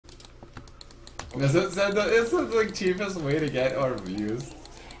This is the like cheapest way to get our views.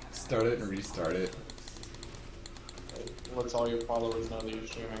 Start it and restart it. Lets all your followers know that you're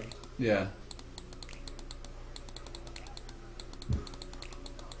streaming. Yeah.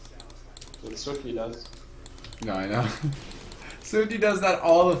 What Swifty does. No, I know. Swifty does that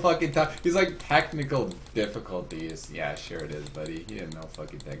all the fucking time. He's like, technical difficulties. Yeah, sure it is, buddy. He didn't know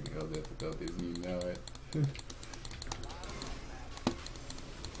fucking technical difficulties, and you know it.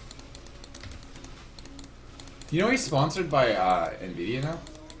 You know he's sponsored by Nvidia now?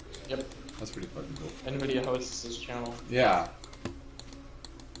 Yep. That's pretty fucking cool. Nvidia hosts his channel. Yeah.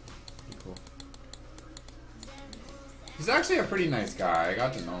 Pretty cool. He's actually a pretty nice guy. I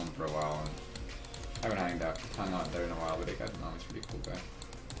got to know him for a while. And I haven't hung out there in a while, but I got to know him. He's a pretty cool guy.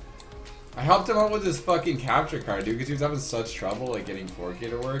 I helped him out with his fucking capture card, dude, because he was having such trouble like getting 4K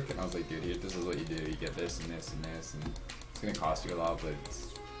to work. And I was like, dude, here, this is what you do. You get this and this and this, and it's gonna cost you a lot, but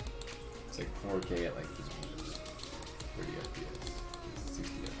it's like 4K at like 30 FPS, 60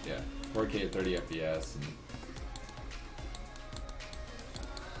 FPS, yeah, 4K at 30 FPS. And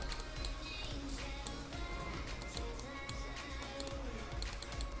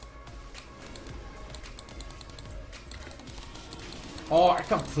oh, I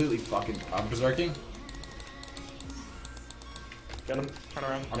completely fucking. I'm berserking. Get him. Turn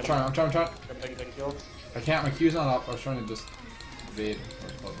around. I'm trying. Go take the kill. I can't. My Q's not up. I was trying to just evade.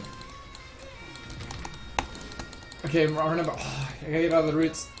 Okay, I'm running back. Oh, I gotta get out of the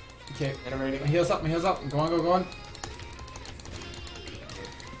roots. Okay. Iterating. My heal's up. My heal's up. Go on. Go on.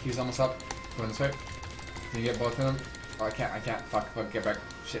 Q's almost up. Going this way. Can you get both of them? Oh, I can't. Fuck. Get back.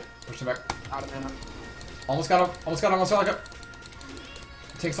 Shit. Push him back. Out of mana. Almost got him. Almost got him.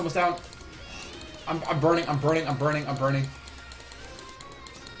 Tank's almost down. I'm burning. Okay,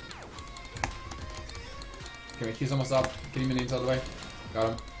 my Q's almost up. Getting minions out of the way. Got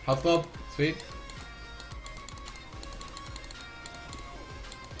him. Health club. Sweet.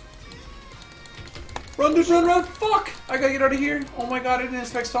 Run, dude, run! Fuck! I gotta get out of here. Oh my god, I didn't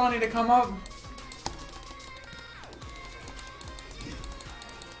expect Sonny to come up.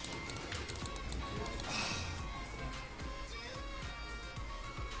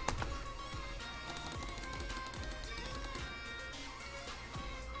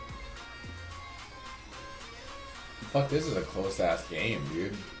 Fuck, this is a close-ass game,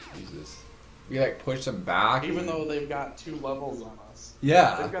 dude. Jesus. We, like, push them back. Even though they've got 2 levels on us.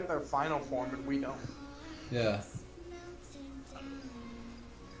 Yeah. They've got their final form and we don't. Yeah.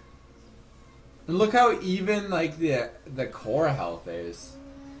 And look how even, like, the core health is.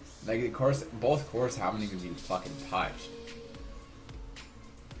 Like, the cores, both cores haven't even been fucking touched.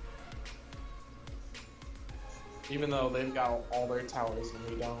 Even though they've got all their towers and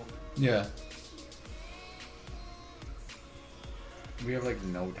we don't. Yeah. We have, like,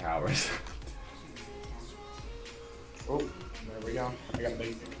 no towers. Oh, there we go. I got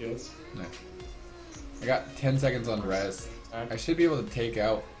big kills. Nice. I got 10 seconds on res. I should be able to take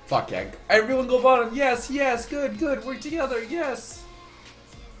out. Fuck yeah. Everyone go bottom. Yes, good. We're together. Yes.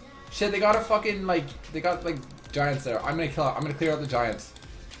 Shit, they got a fucking, like, they got, like, giants there. I'm gonna clear out the giants.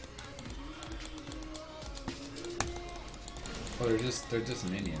 Oh, they're just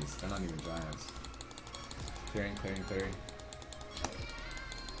minions. They're not even giants. Clearing.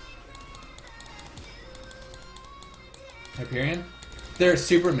 Hyperion? They're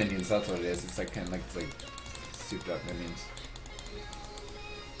super minions, that's what it is. It's like kind of like souped up minions.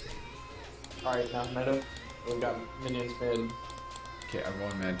 Alright, now meta. We've got minions mid. Okay, I'm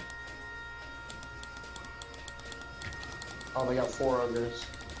going mid. Oh, they got 4 ogres.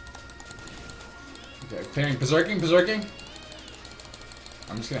 Okay, clearing. Berserking.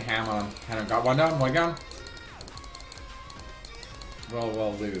 I'm just gonna ham on him. Got one down.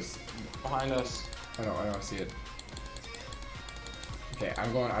 We'll lose. Behind us. I don't see it. Okay,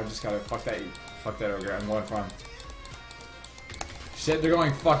 I just gotta fuck that ogre. I'm going for him. Shit, they're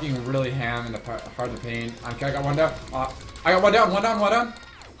going fucking really ham in the hard to pain. Okay, I got one down. I got one down.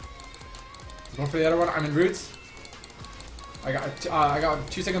 Going for the other one. I'm in roots. I got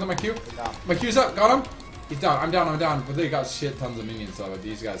 2 seconds on my Q. My Q's up. Got him. He's down. I'm down. But they got shit tons of minions though. But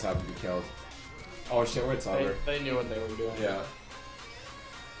these guys have to be killed. Oh shit, it's over. They knew what they were doing. Yeah.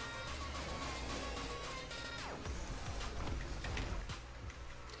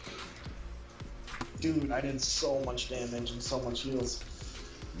 Dude, I did so much damage and so much heals.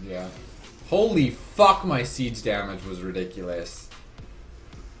 Yeah. Holy fuck, my siege damage was ridiculous.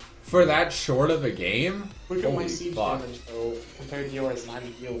 For that short of a game? Look at my siege damage though, compared to yours, and I'm a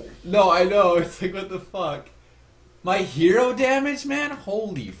healer. No, I know, it's like, what the fuck? My hero damage, man?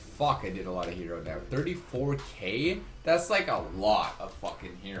 Holy fuck, I did a lot of hero damage. 34k? That's like a lot of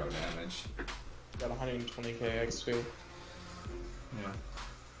fucking hero damage. Got 120k XP. Yeah.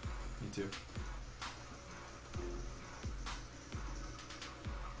 Me too.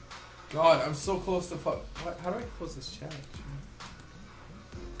 God, I'm so close to fuck. How do I close this chat?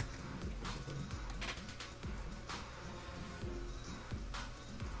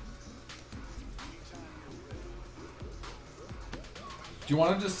 Do you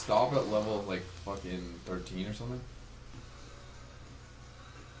want to just stop at level like fucking 13 or something?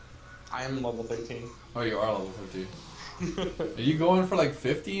 I am level 13. Oh, you are level 13. Are you going for like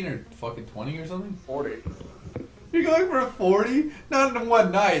 15 or fucking 20 or something? 40. You're going for a 40? Not in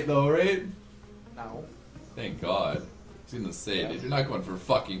one night though, right? No. Thank God. I was gonna say, Yeah. dude, you're not going for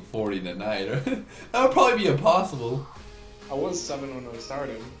fucking 40 tonight. That would probably be impossible. I was 7 when I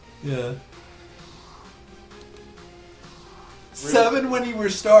started. Yeah. 7 when you were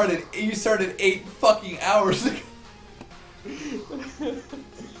started. You started 8 fucking hours ago.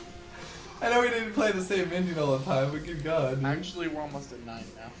 I know we didn't play the same engine all the time, but good God. Dude. Actually, we're almost at 9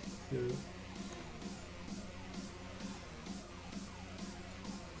 now. Yeah.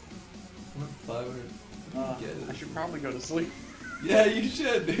 What 500? I should probably go to sleep. Yeah, you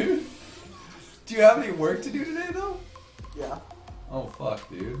should, dude. Do you have any work to do today, though? Yeah. Oh, fuck,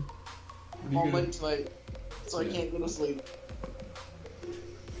 dude. What are I'm you gonna... late tonight, so I can't go to sleep.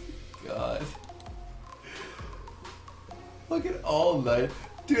 God. Fucking all night.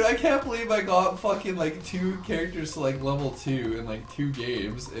 Dude, I can't believe I got fucking like 2 characters to like level 2 in like 2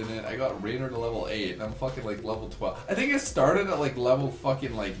 games, and then I got Raynor to level 8, and I'm fucking like level 12. I think I started at like level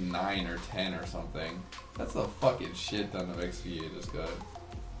fucking like 9 or 10 or something. That's the fucking shit ton of XP I just got.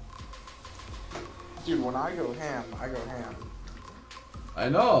 Dude, when I go ham, I go ham. I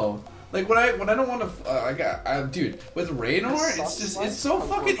know. Like when I don't want to, dude, with Raynor, it's just it's so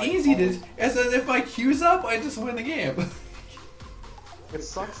fucking easy to. As if my queue's up, I just win the game. It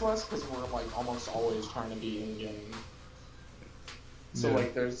sucks less because we're like almost always trying to be in game. So Yeah.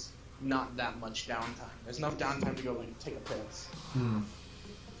 like there's not that much downtime. There's enough downtime to go like take a piss. And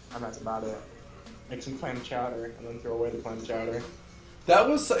that's about it. Make some clam chowder and then throw away the clam chowder. That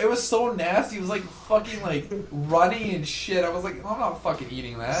was it was so nasty. It was like fucking like runny and shit. I was like, I'm not fucking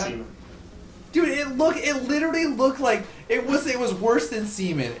eating that. Semen. Dude, it literally looked like it was worse than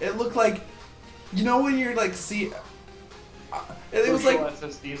semen. It looked like, you know when you're like it was like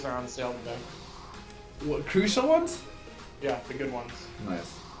SSDs are on sale today. what, crucial ones? Yeah, the good ones.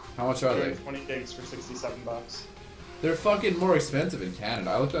 Nice. How much are they? 20 gigs for $67. They're fucking more expensive in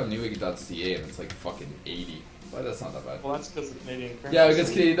Canada. I looked on Newegg.ca and it's like fucking 80. But that's not that bad. Well, that's because of Canadian currency. Yeah, because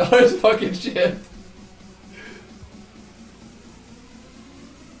Canadian dollars fucking shit.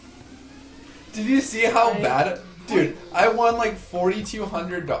 Did you see how bad? Dude, I won like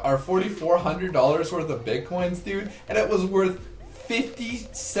 $4,200 or $4,400 worth of bitcoins, dude, and it was worth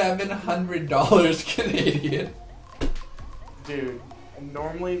 $5,700 Canadian. Dude, and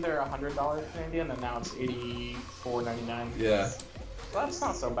normally they're $100 Canadian, and now it's $84.99. Yeah. That's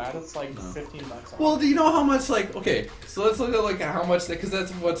not so bad. It's like $15 off. Well, do you know how much, like, okay, so let's look at, like, how much, because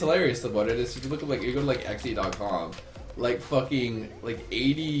that's what's hilarious about it, is if you look at, like, you go to, like, XE.com, like, fucking, like,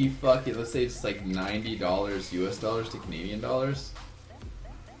 80 fucking, let's say it's, like, $90 US dollars to Canadian dollars,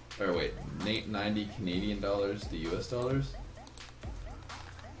 or wait, 90 Canadian dollars to US dollars?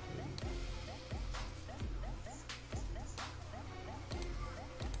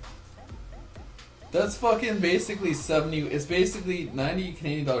 That's fucking basically 70, it's basically 90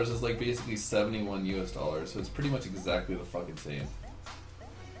 Canadian dollars is like basically 71 US dollars, so it's pretty much exactly the fucking same.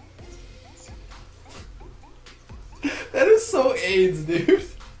 That is so AIDS, dude.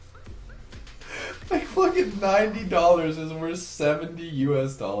 Like fucking $90 is worth 70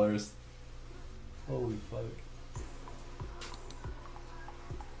 US dollars. Holy fuck.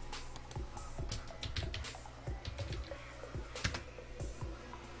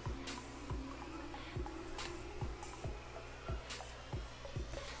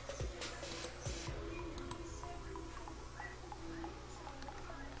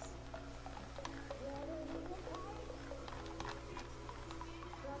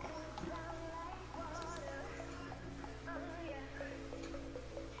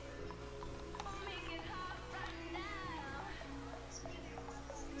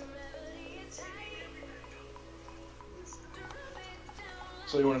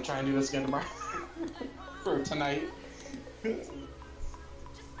 So you want to try and do this again tomorrow? Or tonight?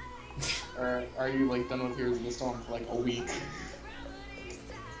 Or are you like done with Heroes of the Storm for like a week?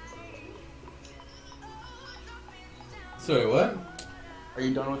 Sorry, what? Are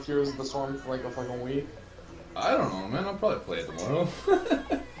you done with Heroes of the Storm for like a fucking week? I don't know, man. I'll probably play it tomorrow.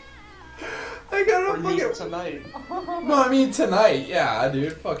 I got Or a you fucking... tonight? No, I mean tonight, yeah,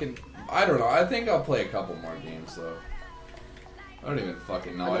 dude. Fucking, I don't know. I think I'll play a couple more games though. I don't even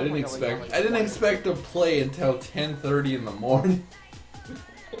fucking know. I didn't expect to play until 10:30 in the morning.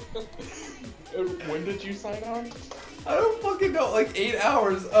 When did you sign on? I don't fucking know. Like 8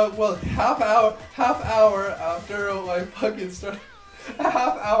 hours. Well, half hour after I fucking started. A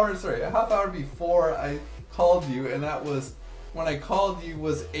half hour before I called you, and that was when I called you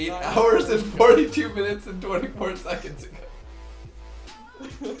was 8 hours and 42 minutes and 24 seconds ago.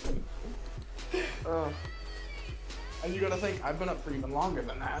 And you gotta think, I've been up for even longer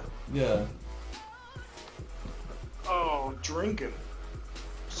than that. Yeah. Oh, drinking.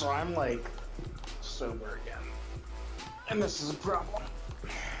 So I'm like sober again. And this is a problem.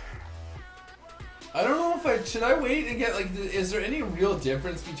 I don't know if should I wait and get like, is there any real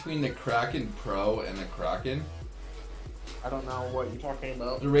difference between the Kraken Pro and the Kraken? I don't know what you're talking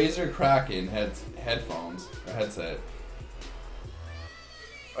about. The Razer Kraken headphones, or headset.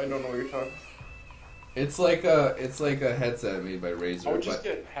 I don't know what you're talking. It's like a headset made by Razer. I would just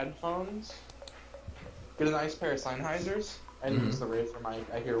get headphones, get a nice pair of Sennheisers, and use the Razer mic.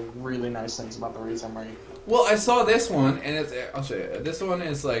 I hear really nice things about the Razer mic. Well, I saw this one, and I'll show you. This one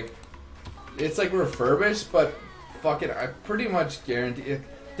is like, it's like refurbished, but fucking, I pretty much guarantee it.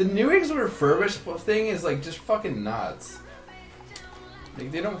 The Neweggs refurbished thing is like just fucking nuts.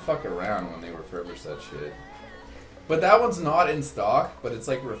 Like they don't fuck around when they refurbish that shit. But that one's not in stock, but it's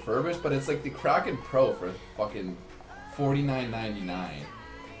like refurbished, but it's like the Kraken Pro for fucking $49.99.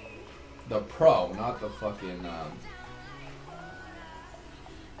 The Pro, not the fucking I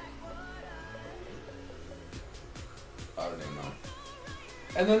don't even know.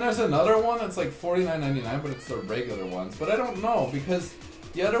 And then there's another one that's like $49.99, but it's the regular ones. But I don't know, because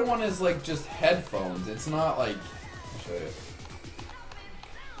the other one is like just headphones. It's not like, I'll show you.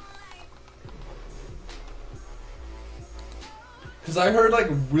 Because I heard like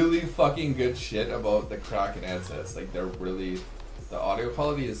really fucking good shit about the Kraken headsets. Like they're really, the audio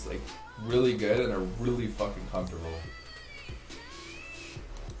quality is like really good and they're really fucking comfortable.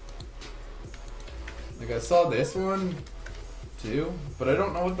 Like I saw this one too, but I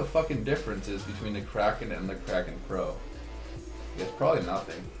don't know what the fucking difference is between the Kraken and the Kraken Pro. It's probably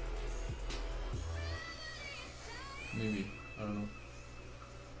nothing. Maybe, I don't know.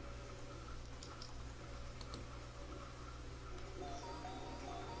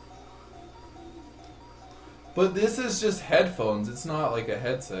 But this is just headphones. It's not like a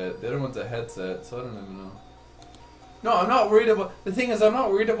headset. The other one's a headset, so I don't even know. No, I'm not worried about... The thing is, I'm not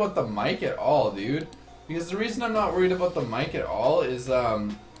worried about the mic at all, dude. Because the reason I'm not worried about the mic at all is, I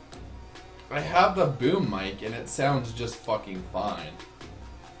have the boom mic, and it sounds just fucking fine.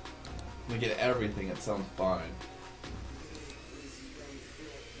 Like, at everything, it sounds fine.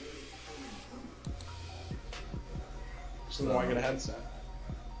 So then why get a headset?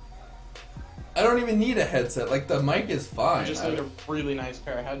 I don't even need a headset. Like, the mic is fine. You just need a really nice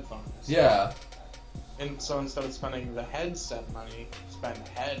pair of headphones. Yeah. And so instead of spending the headset money, spend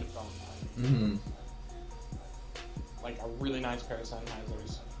headphone money. Mm-hmm. Like a really nice pair of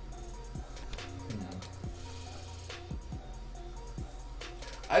Sennheisers.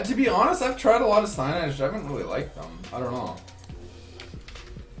 To be honest, I've tried a lot of Sennheisers. I haven't really liked them. I don't know.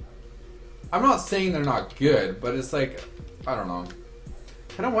 I'm not saying they're not good, but it's like, I don't know.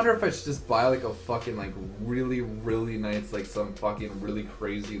 I kind of wonder if I should just buy like a fucking like really, really nice, like some fucking really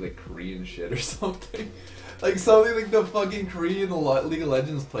crazy like Korean shit or something. Like something like the fucking Korean League of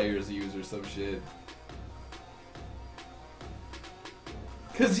Legends players use or some shit.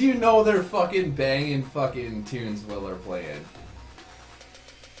 Cause you know they're fucking banging fucking tunes while they're playing.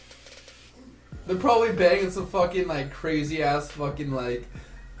 They're probably banging some fucking like crazy ass fucking like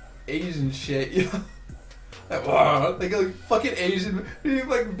Asian shit, you know? Like, wow, like fucking Asian,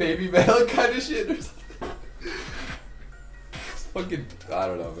 like baby metal kind of shit or something. It's fucking, I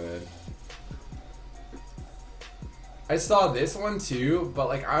don't know, man. I saw this one too, but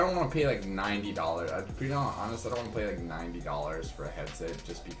like I don't want to pay like $90. To be honest, I don't want to pay like $90 for a headset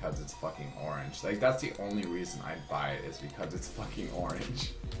just because it's fucking orange. Like that's the only reason I'd buy it is because it's fucking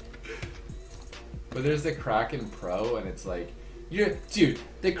orange. But there's the Kraken Pro, and it's like, dude,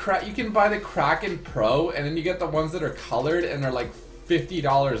 you can buy the Kraken Pro, and then you get the ones that are colored, and they're like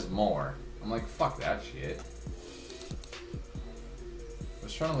 $50 more. I'm like, fuck that shit. I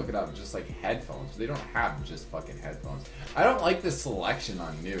was trying to look it up, just like headphones. They don't have just fucking headphones. I don't like the selection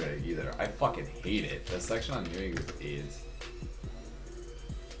on Newegg either. I fucking hate it. The selection on Newegg is.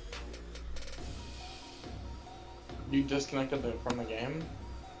 You disconnected it from the game?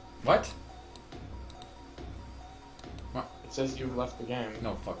 What? It says you've left the game.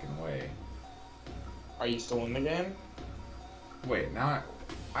 No fucking way. Are you still in the game? Wait, now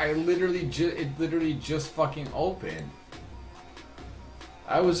it literally just fucking opened.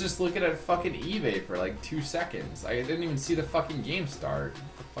 I was just looking at fucking eBay for like 2 seconds. I didn't even see the fucking game start.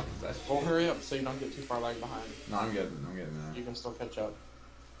 What the fuck is that shit? Well, hurry up so you don't get too far lag behind. No, I'm getting there. You can still catch up.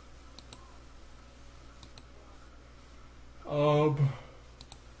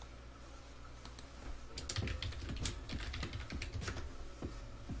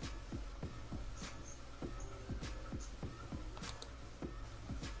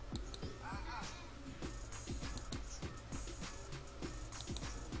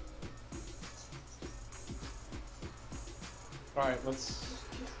 Alright, let's...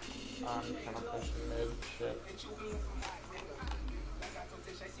 kind of push mid shit.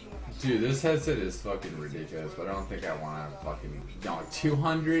 Dude, this headset is fucking ridiculous, but I don't think I want to fucking... No,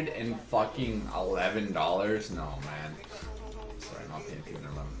 $211? No, man. Sorry, I'm not paying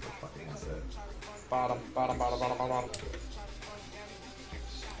 $211 for a fucking headset. Bottom.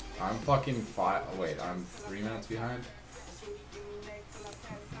 I'm fucking wait, I'm 3 minutes behind?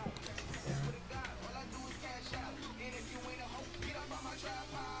 Damn it.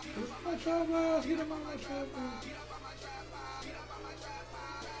 My trap house, get him on my trap house.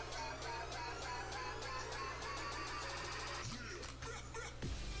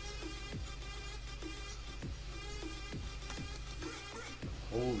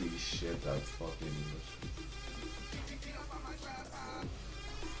 Holy shit, that's fucking...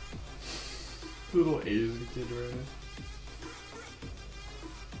 Little Asian kid right now.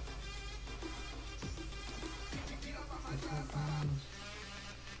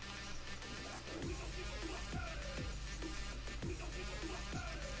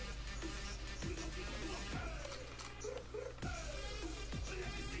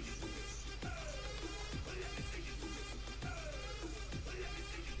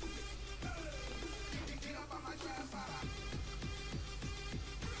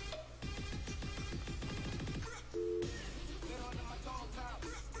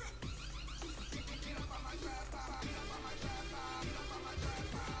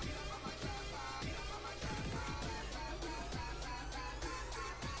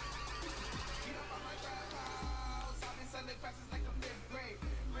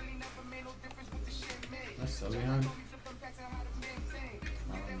 Am I still behind?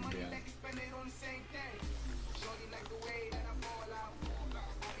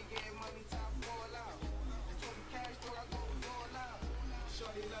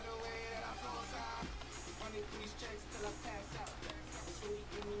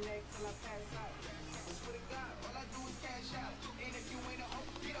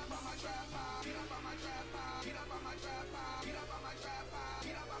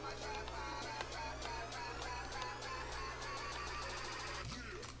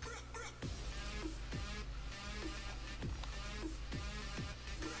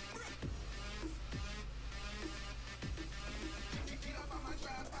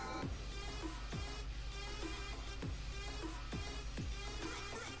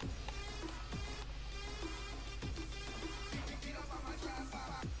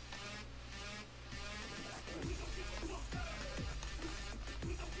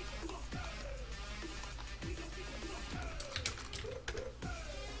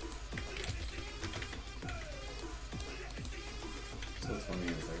 So it's funny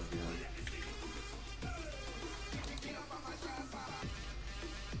as I was behind.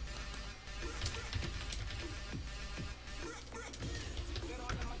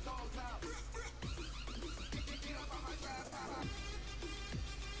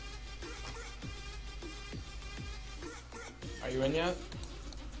 Are you in yet?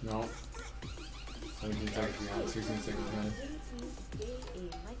 No. 17 seconds behind, 16 seconds behind.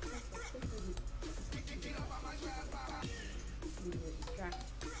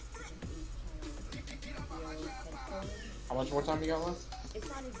 How much more time you got left? It's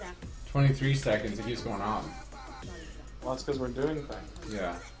not exact. 23 seconds, it keeps going on. Well, that's because we're doing things.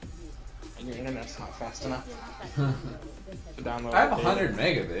 Yeah. And your internet's not fast enough to download. I have the 100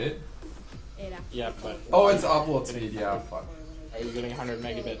 data. megabit. Yeah, but... Oh, it's upload speed, yeah, fuck. Are you getting 100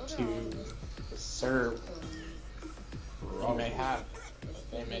 megabit to the server? You may have.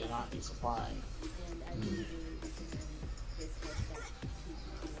 They may not be supplying. Mm.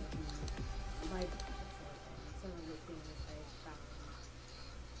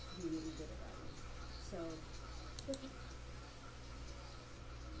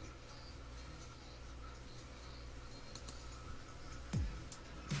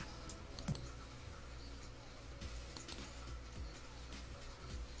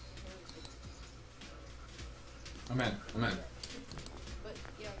 I'm in.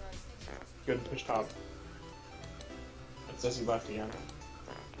 Good push top. It says you left again.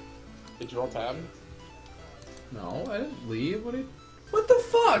 Did you alt tab? No, I didn't leave. What the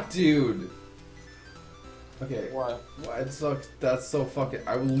fuck, dude? Okay. What? It sucks. That's so fucking.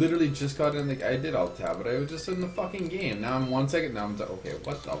 I literally just got in I did alt tab, but I was just in the fucking game. Now I'm 1 second. Now I'm. Okay,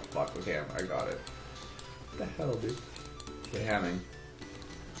 what the fuck? Okay, I got it. What the hell, dude? Okay, hamming.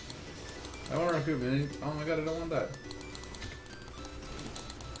 I want to recruit. Oh my god, I don't want that.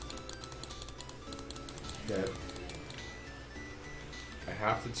 Okay. I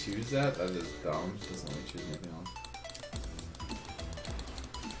have to choose that? That is dumb. It doesn't let me choose anything else.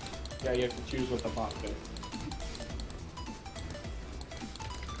 Yeah, you have to choose what the bot pick.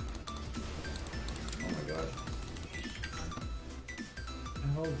 Oh my god. What the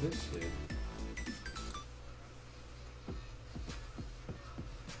hell is this shit?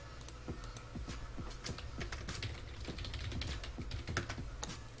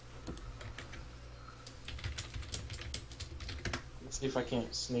 Let's see if I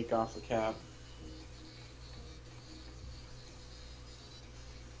can't sneak off the cap.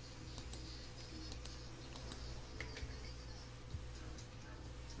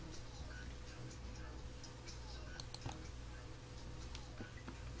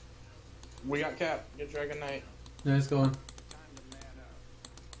 We got cap. Get Dragon Knight. Nice going.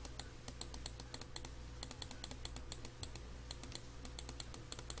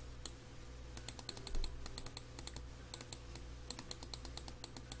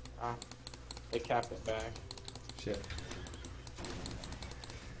 Ah, they capped it back. Shit.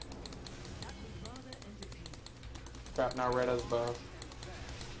 Crap, now red has buff.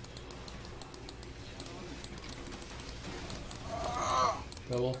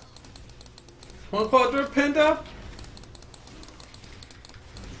 Double. One quadra penta.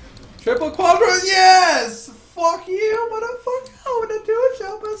 Triple quadra, yes! Fuck you, motherfucker! I wanna do a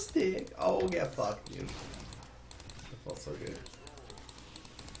jump a stick. Oh, get fucked, you. That felt so good.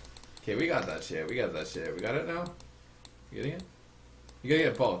 Okay, we got that shit. We got that shit. We got it now? You getting it? You gotta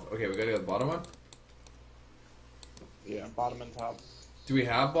get both. Okay, we gotta get the bottom one? Yeah, bottom and top. Do we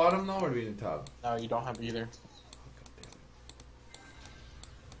have bottom though, or do we need top? No, you don't have either.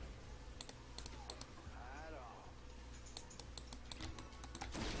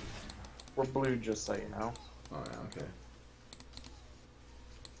 We're blue, just so you know. Oh, yeah, okay.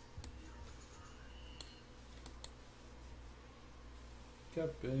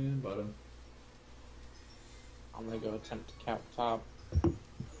 Captain bottom. I'm gonna go attempt to cap top.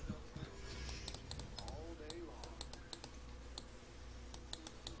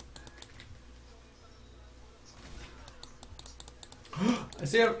 I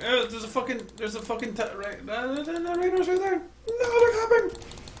see him. There's a fucking right. The raiders right there. No, they're coming.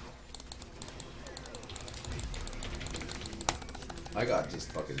 I got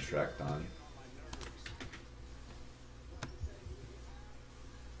just fucking Shrek'd on.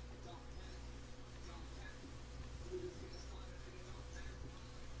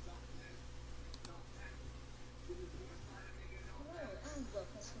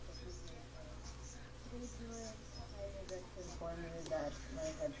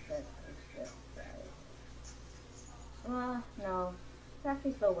 No, it's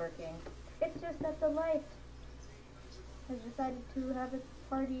actually still working. It's just that the light has decided to have a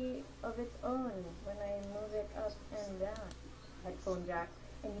party of its own when I move it up and down. Headphone jack,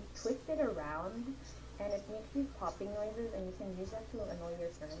 and you twist it around, and it makes these popping noises, and you can use that to annoy your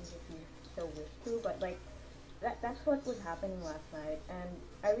friends if you so wish to, but like, that's what was happening last night, and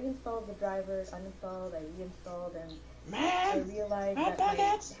I reinstalled the drivers, uninstalled, I reinstalled, and I realized that my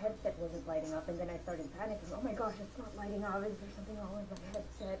headset wasn't lighting up, and then I started panicking. Oh my gosh, it's not lighting up. Is there something wrong with my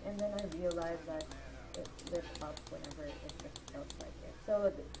headset? And then I realized that it lit up whenever it just felt like it.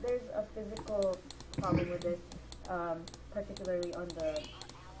 So there's a physical problem with this, particularly on the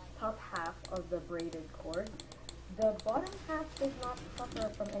top half of the braided cord. The bottom half does not suffer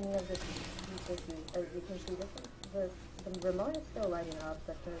from any of these issues. As you can see, the remote is still lighting up,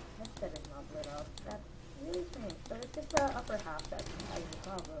 but the headset is not lit up. That's really strange. So it's just the upper half that's having the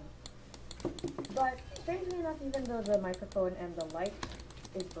problem. But strangely enough, even though the microphone and the light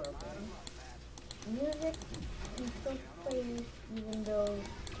is broken, music can still play, even though,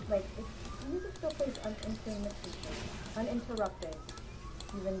 like, music still plays uninterrupted,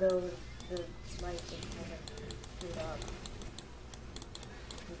 even though the light is kind of screwed up.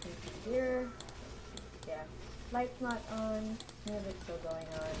 You can see here, yeah, light's not on, music's still going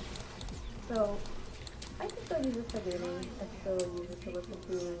on. So I can still use this for gaming. I can still use it to listen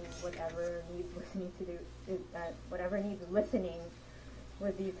to whatever needs listening to do, whatever needs listening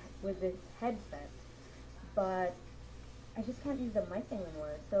with this headset. But I just can't use the mic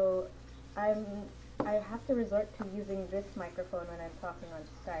anymore. So I'm I have to resort to using this microphone when I'm talking on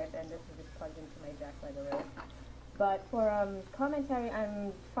Skype, and this is just plugged into my jack, by the way. But for commentary,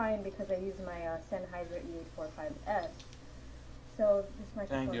 I'm fine because I use my Sennheiser E845S. So this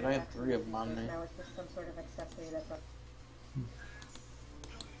microphone. Dang, dude, I have 3 of them on me. Now it's just some sort of accessory that's up.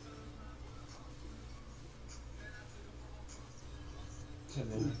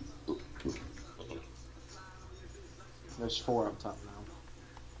 There's 4 up top now.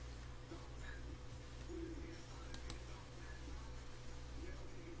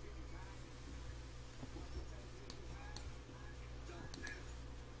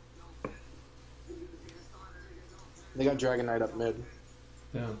 They got Dragon Knight up mid,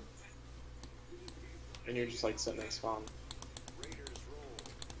 Yeah. and you're just like sitting in spawn.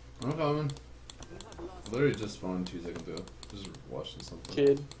 I'm coming. Literally just spawned 2 seconds ago. Just watching something.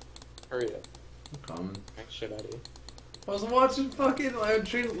 Kid, hurry up. I'm coming. Next shit out of you. I was watching fucking. I'm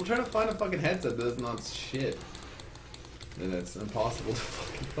trying to find a fucking headset that does not shit. And it's impossible to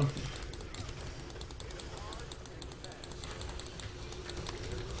fucking find.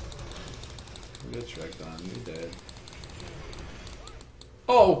 We got Shrek on. You dead.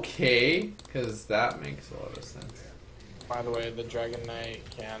 Okay, because that makes a lot of sense. By the way, the Dragon Knight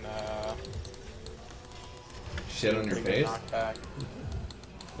can Shit on your pretty face? good knockback.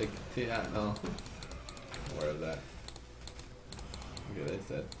 Like, yeah, no. I'm aware of that. Okay, that's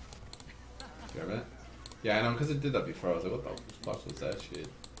dead. Do you have it? Yeah, I know, because it did that before. I was like, what the fuck was that shit?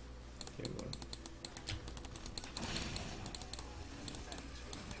 Okay, well.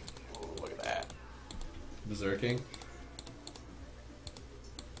 Oh, look at that. Berserking.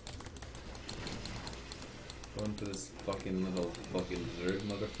 Going for this fucking little fucking berserk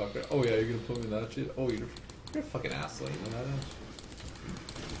motherfucker. Oh yeah, you're gonna put me in that shit? Oh, you're a fucking asshole, you know that?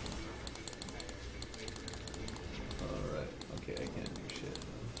 Alright, okay, I can't do shit.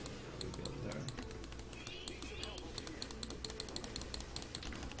 We go there.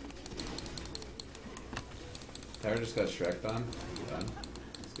 Tyra just got Shrek'd on. Done.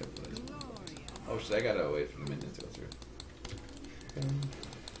 Let's get this. Oh shit, I gotta wait for the minions to go through.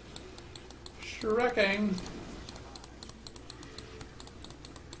 Shrekking!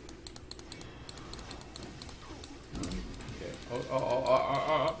 Okay.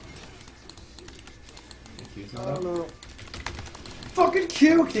 Oh. Q's not up. no. Fucking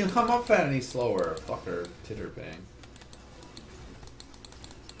Q! Can you come up any slower? Fucker. Titter bang.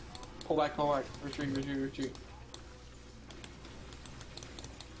 Pull back. Retreat.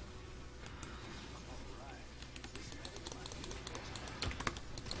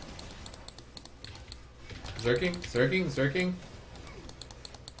 Zerking.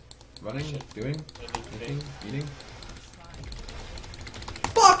 Running, Shit. doing, eating.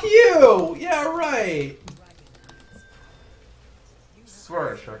 Fuck you! Yeah, right!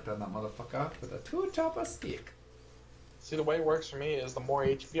 Swear I sharked on that motherfucker with a 2-chopper stick. See, the way it works for me is the more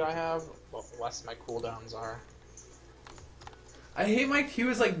HP I have, the less my cooldowns are. I hate my Q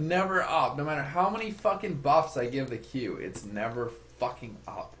is like never up. No matter how many fucking buffs I give the Q, it's never fucking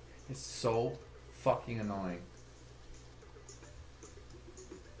up. It's so fucking annoying.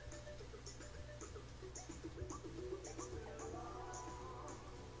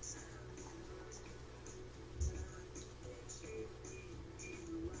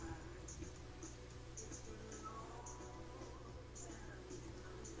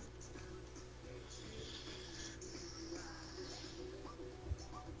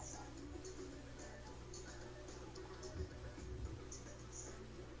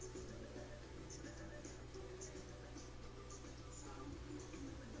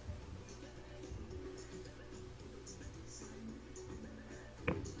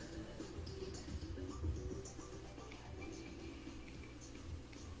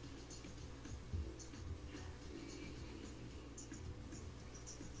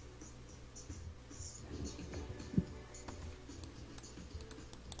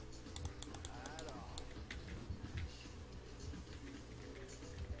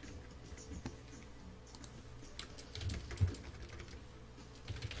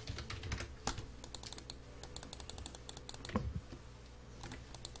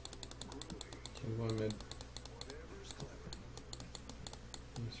 One mid.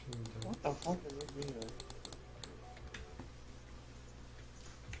 What the fuck is this video?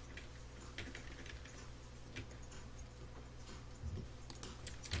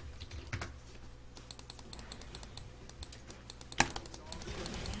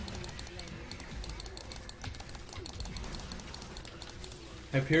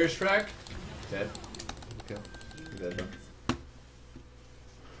 Hyperion Shrek? Dead. Okay. You're dead though.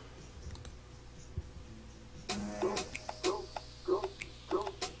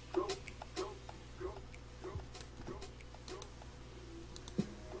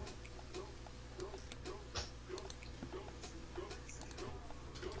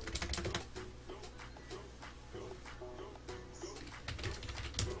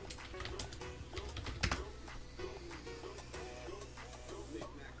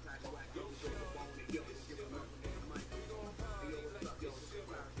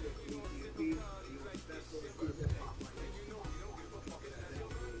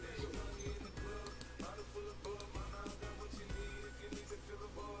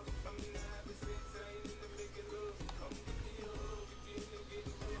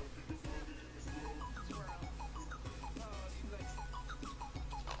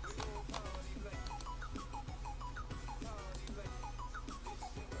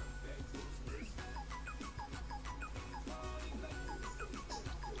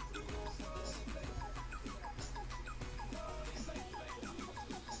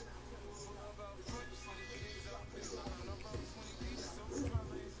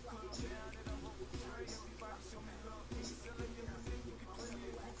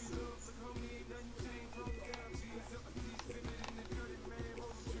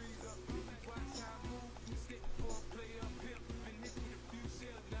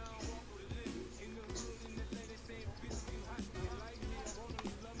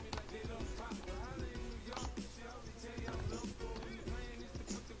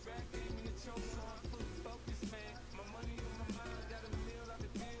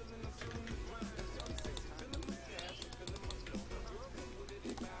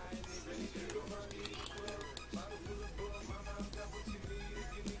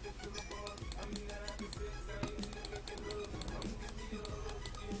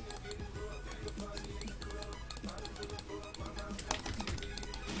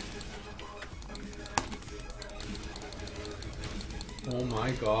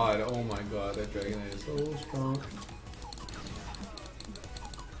 my god, that Dragonite is so strong.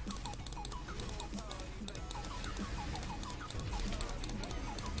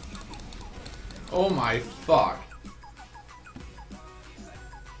 Oh my fuck.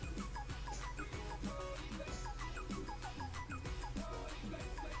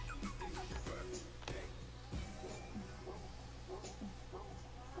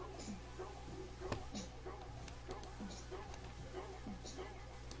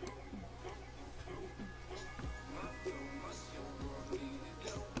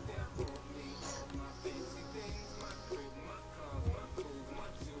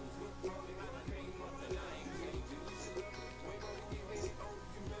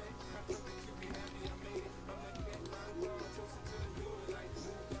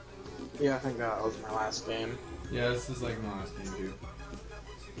 Yeah, I think that was my last game. Yeah, this is like my last game too.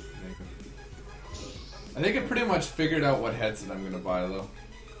 I think I pretty much figured out what headset I'm gonna buy though.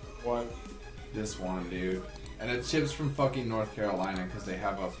 What? This one, dude. And it ships from fucking North Carolina because they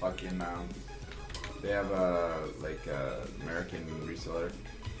have a fucking they have a like American reseller.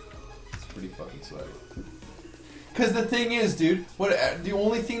 It's pretty fucking sweaty. Cause the thing is, dude, the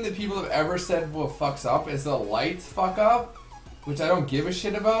only thing that people have ever said what fucks up is the lights fuck up, which I don't give a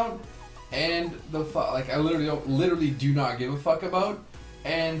shit about, and the like I literally do not give a fuck about,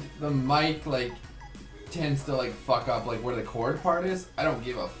 and the mic like tends to like fuck up like where the cord part is. I don't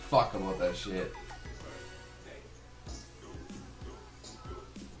give a fuck about that shit.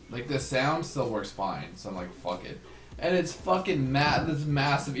 Like the sound still works fine, so I'm like fuck it. And it's fucking this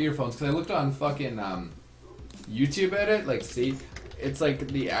massive earphones because I looked on fucking YouTube at it, like see, it's like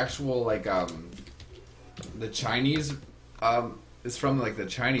the actual like the Chinese it's from like the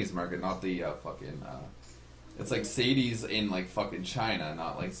Chinese market, not the fucking it's like Sadie's in like fucking China,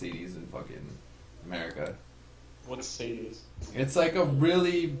 not like Sadie's in fucking America. What's Sadie's? It's like a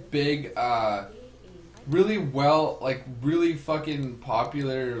really big really fucking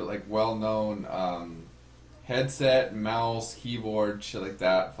popular, like well-known headset, mouse, keyboard, shit like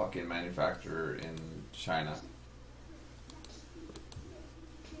that, fucking manufacturer in China.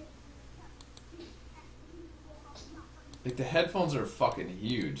 Like the headphones are fucking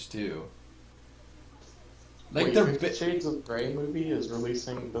huge too. Like Wait, they're 50 Shades of Grey movie is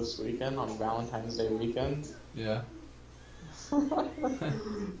releasing this weekend on Valentine's Day weekend. Yeah.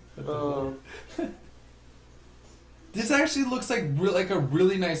 This actually looks like a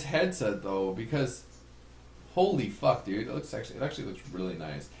really nice headset though, because holy fuck, dude, it actually looks really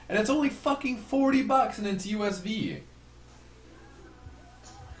nice, and it's only fucking $40 and it's USB.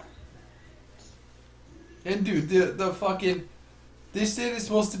 And dude, the fucking this shit is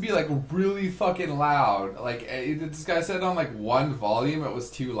supposed to be like really fucking loud. Like this guy said on like one volume it was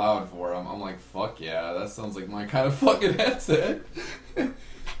too loud for him. I'm like, fuck yeah, that sounds like my kind of fucking headset.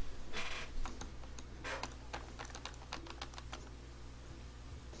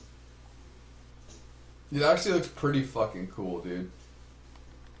 It actually looks pretty fucking cool, dude.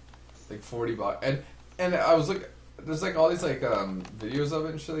 Like $40, and I was looking. There's like all these like videos of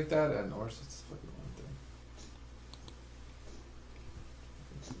it and shit like that, and or it's fucking one thing.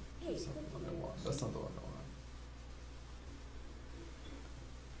 That's not the one I want. That's not the one I want.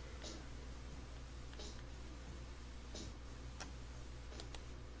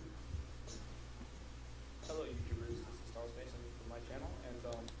 Hello YouTubers, this is Star Space and from my channel, and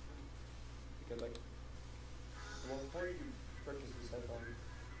because like, well, before you purchase this headphone,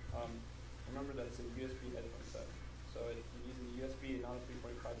 remember that it's a USB headphone set, so you're using the USB and not a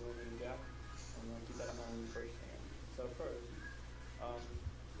 3.5mm jack, and you want to keep that in mind when you're purchasing it. So first,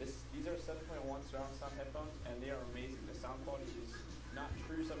 these are 7.1 surround sound headphones, and they are amazing. The sound quality is not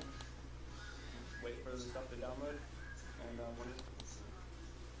true. Wait for the stuff to download, and what is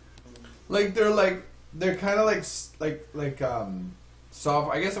Like they're kind of like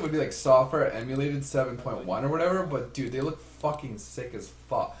soft. I guess it would be like software emulated 7.1 or whatever. But dude, they look fucking sick as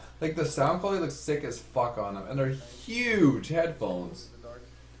fuck. Like the sound quality looks sick as fuck on them, and they're huge headphones.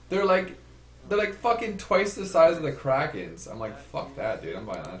 They're like fucking twice the size of the Krakens. I'm like, fuck that, dude. I'm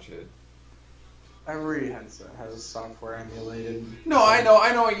buying that shit. Every headset has software emulated. No, I know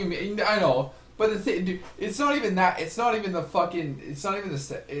what you mean. I know. But the thing, dude, it's not even that. It's not even the fucking. It's not even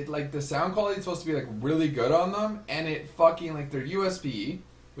like the sound quality is supposed to be like really good on them, and it fucking like they're USB,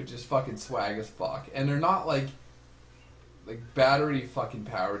 which is fucking swag as fuck, and they're not like battery fucking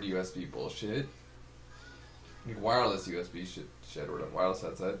powered USB bullshit, like wireless USB shit or whatever, wireless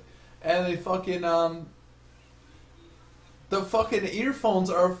headset, and they fucking the fucking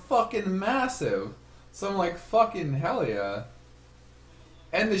earphones are fucking massive, so I'm like fucking hell yeah.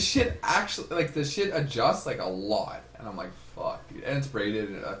 And the shit actually, like, the shit adjusts, like, a lot. And I'm like, fuck, dude. And it's braided.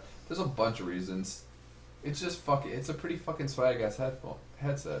 And, there's a bunch of reasons. It's just fucking. It's a pretty fucking swag ass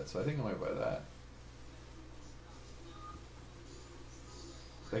headset. So I think I might buy that.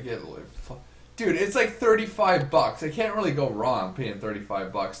 I get like, dude, it's like $35. I can't really go wrong paying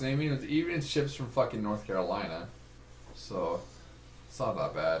 $35. And I mean, even it ships from fucking North Carolina, so it's not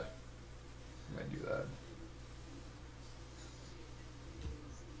that bad. I might do that.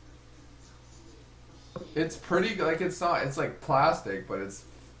 It's pretty, like, it's not, it's like plastic, but it's,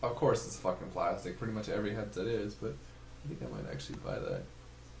 of course it's fucking plastic. Pretty much every headset is, but I think I might actually buy that.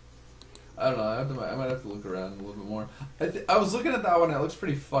 I don't know, I might have to look around a little bit more. I was looking at that one, it looks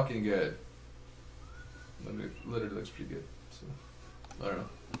pretty fucking good. Literally looks pretty good, so, I don't know.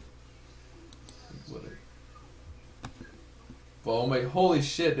 Literally. But oh my, holy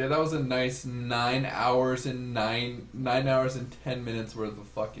shit, dude, that was a nice 9 hours and 9 hours and 10 minutes worth of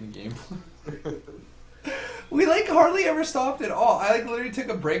fucking gameplay. We like hardly ever stopped at all. I like literally took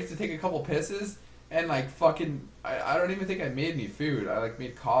a break to take a couple pisses and like fucking I don't even think I made any food. I like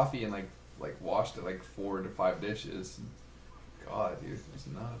made coffee and like washed it like 4 to 5 dishes. God, dude, it's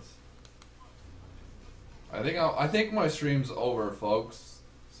nuts. I think my stream's over, folks.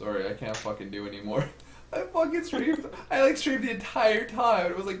 Sorry, I can't fucking do anymore. I fucking streamed. I like streamed the entire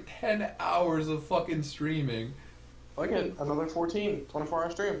time. It was like 10 hours of fucking streaming. Look at another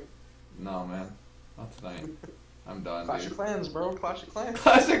 24-hour stream. No, man. Not tonight. I'm done, Clash dude. of Clans, bro. Clash of Clans.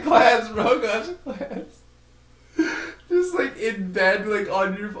 Clash of Clans, bro. Clash of Clans. Just like in bed, like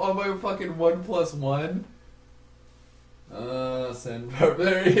on my fucking 1+1. Send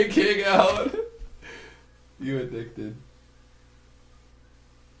Barbarian King out. You addicted.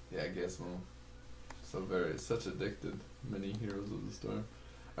 Yeah, I guess, well. Such addicted. Many heroes of the storm.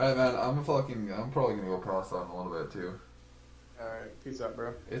 Alright, man, I'm probably gonna go pass on a little bit too. Alright, peace out,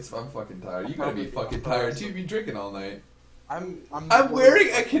 bro. I'm fucking tired. You're gonna be fucking tired too. You've been drinking all night. I'm wearing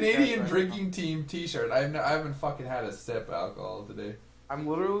a Canadian drinking team T-shirt. I haven't fucking had a sip of alcohol today. I'm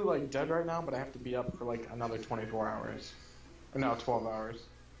literally like dead right now, but I have to be up for like another 24 hours. Or no, 12 hours.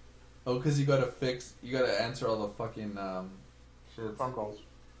 Oh, cause you gotta answer all the fucking shit. Phone calls.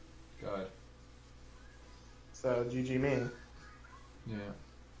 God. So GG me. Yeah.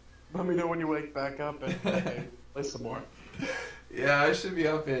 Let me know when you wake back up and play some more. Yeah, I should be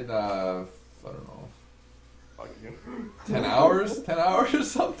up in I don't know. Fuck you. 10 hours? 10 hours or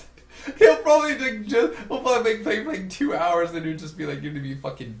something? He'll probably we'll probably play for like 2 hours and he'll just be like, you're gonna be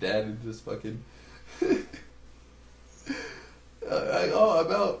fucking dead and just fucking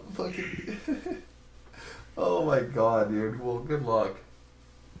about fucking oh my god, dude. Well, good luck.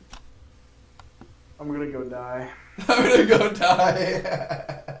 I'm gonna go die. I'm gonna go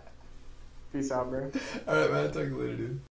die. Peace out, bro. Alright, man, talk to you later, dude.